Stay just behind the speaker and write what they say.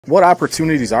What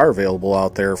opportunities are available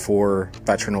out there for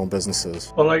veteran-owned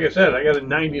businesses? Well, like I said, I got a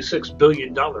 $96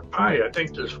 billion pie. I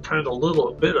think there's kind of a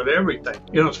little bit of everything.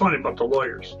 You know, it's funny about the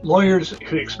lawyers. Lawyers,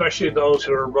 especially those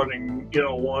who are running,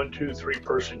 1, 2,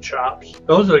 3-person shops,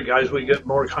 those are the guys we get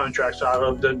more contracts out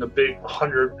of than the big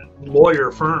 100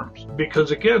 lawyer firms. Because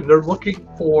again, they're looking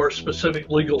for specific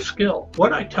legal skill.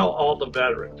 What I tell all the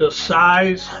veterans, the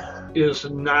size is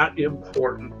not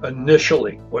important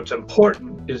initially. What's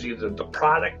important is either the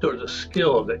product or the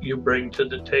skill that you bring to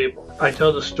the table. I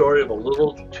tell the story of a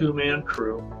little 2-man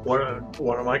crew. One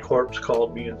of my corps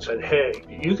called me and said, "Hey,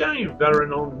 you got any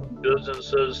veteran-owned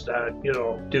businesses that,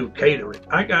 do catering?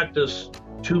 I got this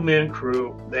 2-man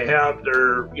crew. They have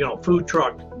their, food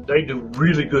truck. They do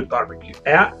really good barbecue."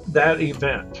 At that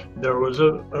event, there was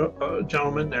a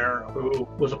gentleman there who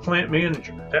was a plant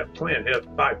manager. That plant had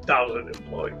 5,000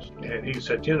 employees. And he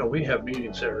said, we have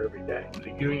meetings there every day. The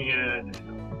union,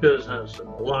 business, and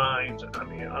the lines.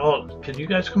 Can you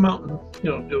guys come out and,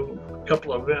 do a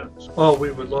couple of events? Oh,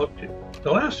 we would love to.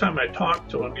 The last time I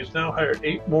talked to him, he's now hired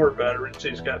 8 more veterans.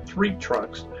 He's got 3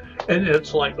 trucks. And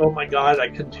it's like, oh my God, I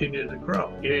continue to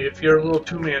grow. If you're a little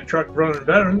 2-man truck running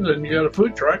veterans and you got a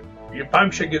food truck, you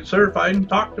probably should get certified and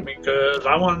talk to me because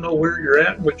I want to know where you're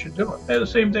at and what you're doing. And the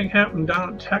same thing happened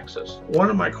down in Texas. One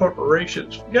of my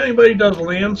corporations, you got anybody who does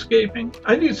landscaping?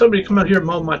 I need somebody to come out here and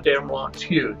mow my damn lawn. It's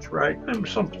huge, right? I'm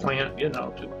some plant,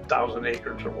 2,000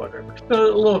 acres or whatever. A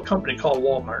little company called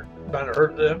Walmart. Might have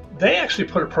heard of them. They actually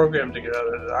put a program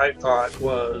together that I thought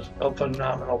was a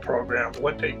phenomenal program.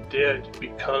 What they did,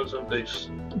 because of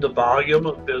the volume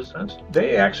of business,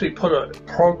 they actually put a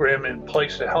program in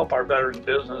place to help our veteran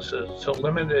businesses to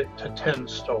limit it to 10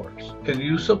 stores. Can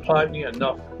you supply me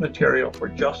enough material for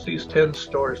just these 10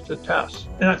 stores to test?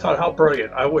 And I thought, how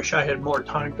brilliant. I wish I had more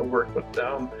time to work with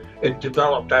them and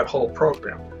develop that whole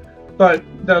program. But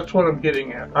that's what I'm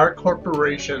getting at. Our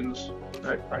corporations,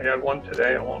 I had one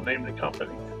today, I won't name the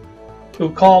company,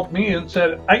 who called me and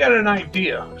said, I got an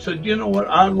idea. I said, you know what,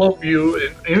 I love you.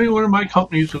 And any one of my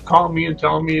companies who call me and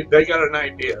tell me they got an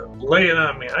idea, lay it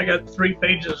on me. I got 3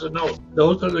 pages of notes.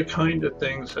 Those are the kind of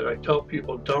things that I tell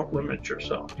people, don't limit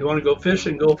yourself. You want to go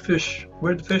fishing, go fish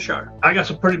where the fish are. I got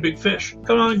some pretty big fish.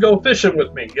 Come on and go fishing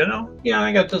with me, Yeah,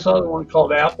 I got this other one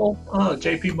called Apple,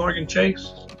 JP Morgan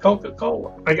Chase,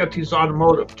 Coca-Cola. I got these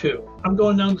automotive too. I'm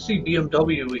going down to see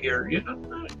BMW here,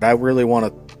 I really want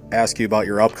to ask you about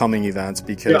your upcoming events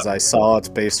because I saw it's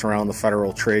based around the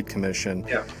Federal Trade Commission.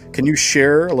 Yeah. Can you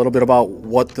share a little bit about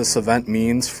what this event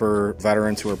means for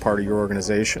veterans who are part of your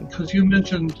organization? Because you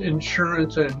mentioned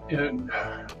insurance and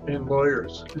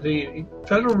lawyers. The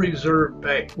Federal Reserve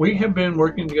Bank, we have been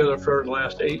working together for the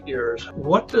last 8 years.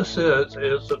 What this is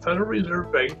the Federal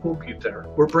Reserve Bank will be there.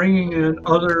 We're bringing in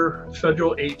other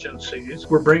federal agencies.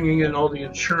 We're bringing in all the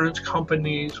insurance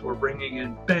companies. We're bringing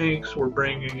in banks. We're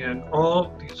bringing in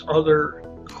all these other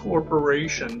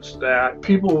corporations that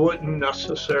people wouldn't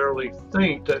necessarily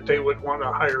think that they would want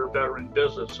to hire veteran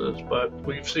businesses, but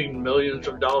we've seen millions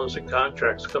of dollars in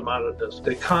contracts come out of this.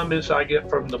 The comments I get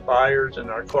from the buyers in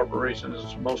our corporation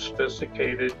is the most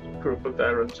sophisticated group of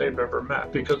veterans they've ever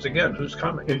met. Because again, who's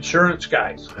coming? Insurance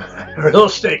guys, real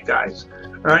estate guys,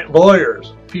 right?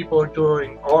 Lawyers. People are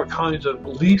doing all kinds of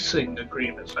leasing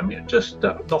agreements. Just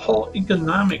the whole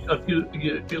economic, if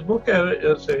you look at it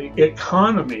as a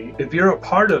economy, if you're a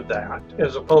part of that,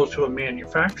 as opposed to a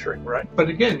manufacturing, right? But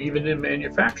again, even in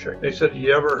manufacturing, they said,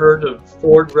 you ever heard of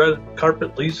Ford Red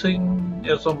Carpet Leasing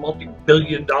as a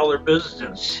multi-billion-dollar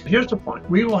business? Here's the point.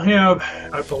 We will have,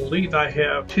 I believe I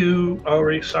have 2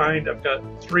 already signed. I've got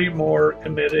 3 more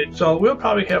committed. So we'll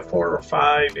probably have 4 or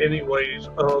 5 anyways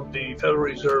of the Federal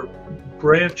Reserve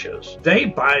branches. They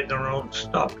buy their own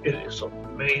stuff. It is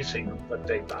amazing what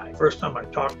they buy. First time I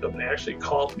talked to them, they actually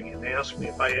called me and asked me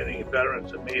if I had any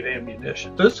veterans that made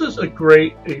ammunition. This is a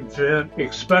great event,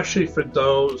 especially for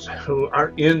those who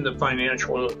are in the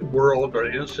financial world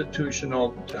or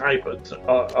institutional type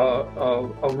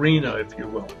of arena, if you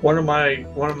will. One of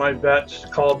my vets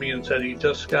called me and said he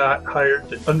just got hired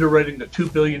to underwriting the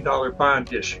 $2 billion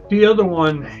bond issue. The other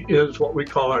one is what we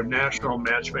call our national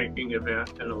matchmaking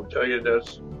event, and I'll tell you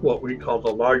that's what we call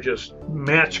the largest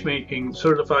matchmaking,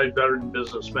 certified veteran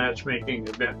business matchmaking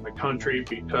event in the country,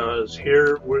 because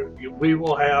here we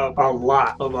will have a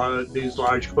lot of these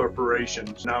large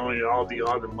corporations, not only all the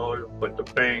automotive, but the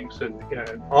banks and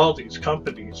all these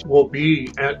companies will be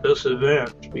at this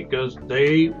event because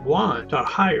they want to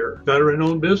hire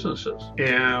veteran-owned businesses.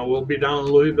 And we'll be down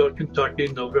in Louisville, Kentucky,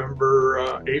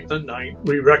 November 8th and 9th.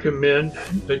 We recommend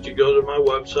that you go to my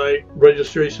website.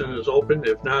 Registration is open.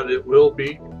 If not, it will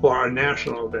be for our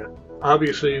national event.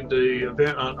 Obviously, the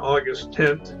event on August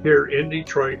 10th here in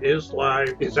Detroit is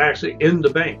live. It's actually in the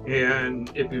bank.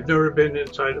 And if you've never been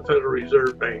inside the Federal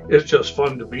Reserve Bank, it's just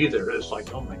fun to be there. It's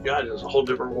like, oh my God, it's a whole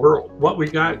different world. What we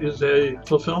got is a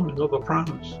fulfillment of a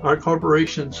promise. Our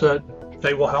corporation said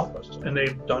they will help us, and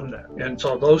they've done that. And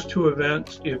so those two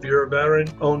events, if you're a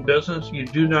veteran-owned business, you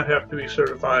do not have to be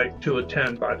certified to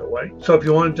attend, by the way. So if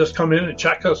you want to just come in and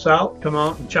check us out, come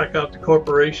out and check out the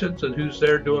corporations and who's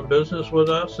there doing business with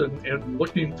us and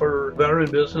looking for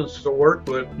veteran business to work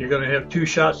with, you're going to have 2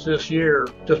 shots this year.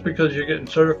 Just because you're getting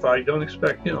certified, don't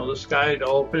expect, the sky to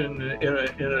open and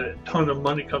a ton of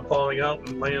money come falling out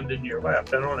and land in your lap.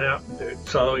 That don't happen, dude.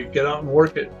 So you get out and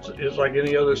work it. It's like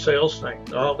any other sales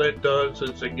thing. All that does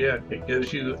is, again, it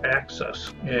gives you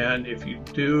access. And if you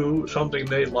do something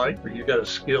they like, or you got a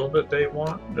skill that they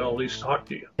want, they'll at least talk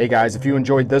to you. Hey guys, if you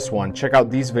enjoyed this one, check out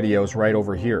these videos right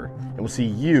over here. And we'll see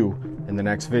you in the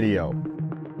next video.